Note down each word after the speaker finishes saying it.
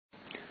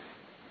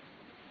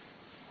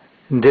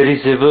There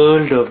is a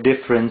world of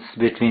difference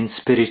between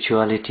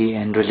spirituality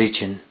and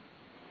religion.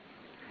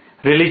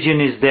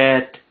 Religion is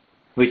that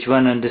which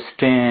one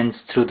understands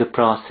through the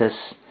process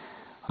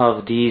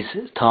of these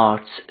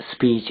thoughts,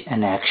 speech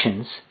and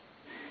actions,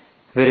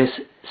 whereas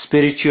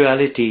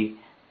spirituality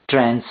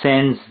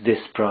transcends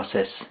this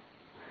process.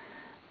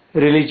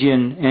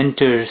 Religion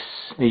enters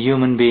a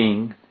human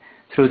being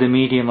through the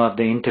medium of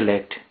the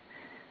intellect,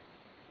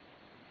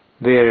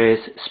 whereas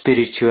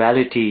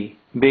spirituality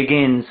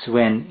begins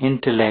when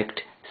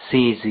intellect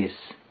ceases.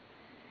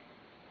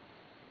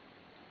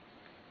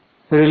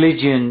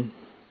 Religion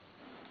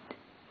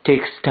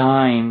takes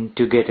time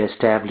to get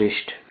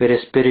established,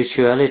 whereas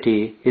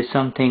spirituality is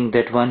something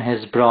that one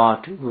has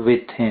brought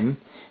within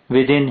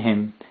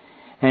him,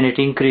 and it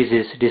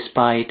increases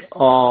despite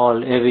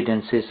all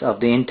evidences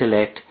of the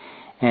intellect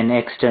and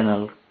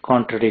external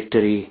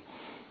contradictory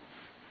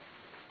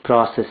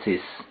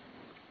processes.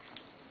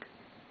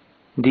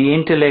 The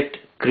intellect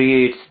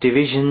creates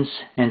divisions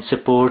and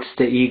supports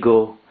the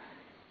ego.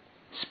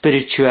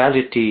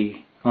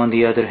 Spirituality, on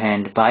the other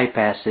hand,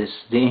 bypasses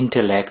the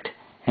intellect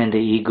and the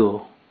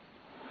ego.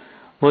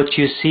 What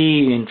you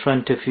see in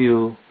front of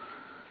you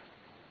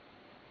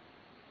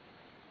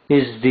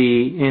is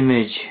the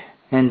image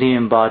and the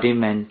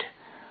embodiment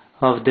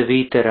of the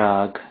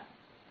VItarag,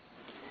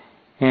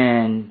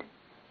 and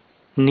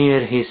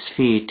near his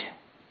feet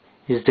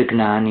is the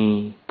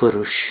Gnani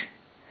Purush.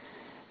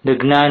 The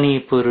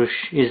Gnani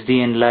Purush is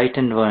the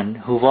enlightened one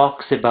who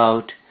walks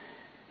about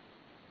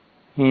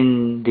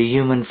in the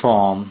human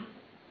form.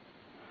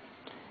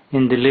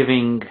 In the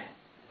living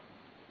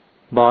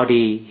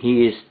body,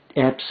 he is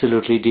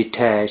absolutely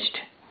detached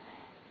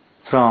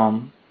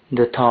from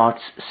the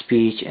thoughts,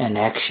 speech and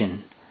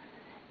action.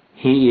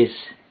 He is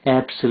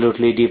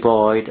absolutely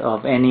devoid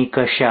of any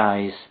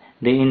kashais,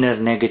 the inner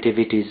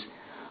negativities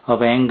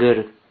of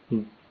anger,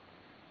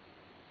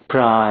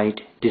 pride,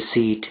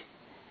 deceit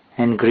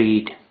and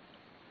greed.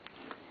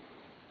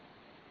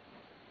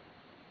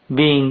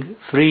 Being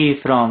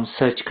free from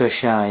such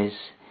kashais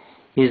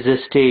is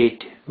a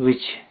state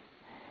which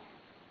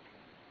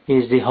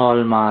is the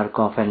hallmark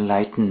of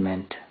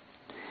enlightenment.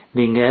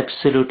 Being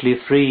absolutely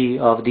free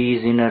of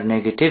these inner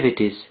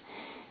negativities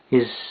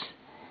is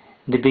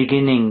the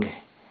beginning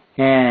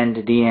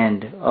and the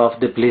end of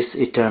the bliss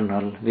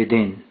eternal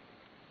within.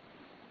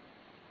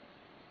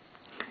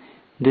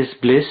 This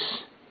bliss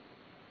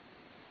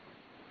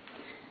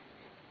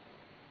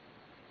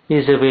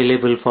is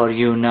available for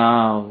you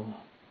now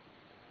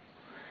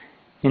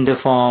in the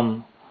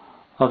form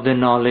of the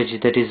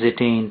knowledge that is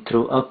attained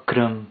through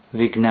Akram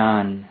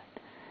Vignan.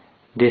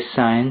 This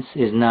science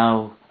is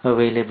now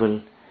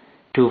available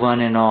to one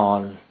and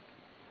all.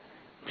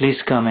 Please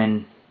come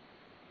and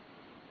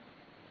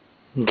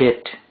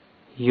get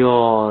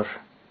your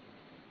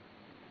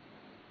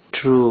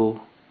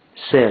true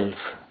self.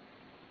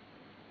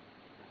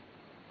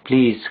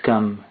 Please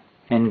come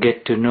and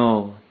get to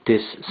know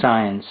this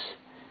science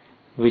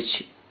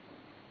which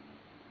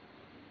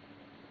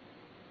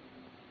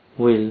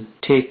will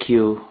take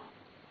you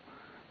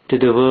to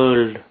the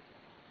world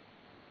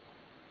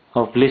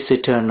of bliss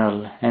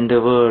eternal and the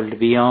world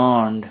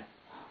beyond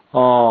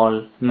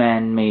all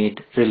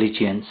man-made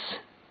religions.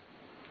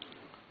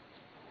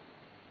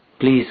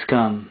 Please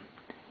come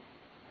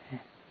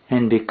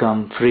and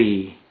become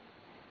free.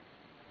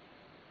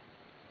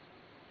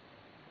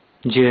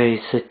 Jai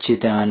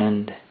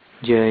Satchidanand,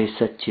 Jai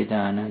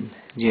Satchidanand,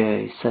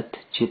 Jai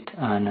Satchit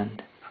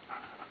Anand.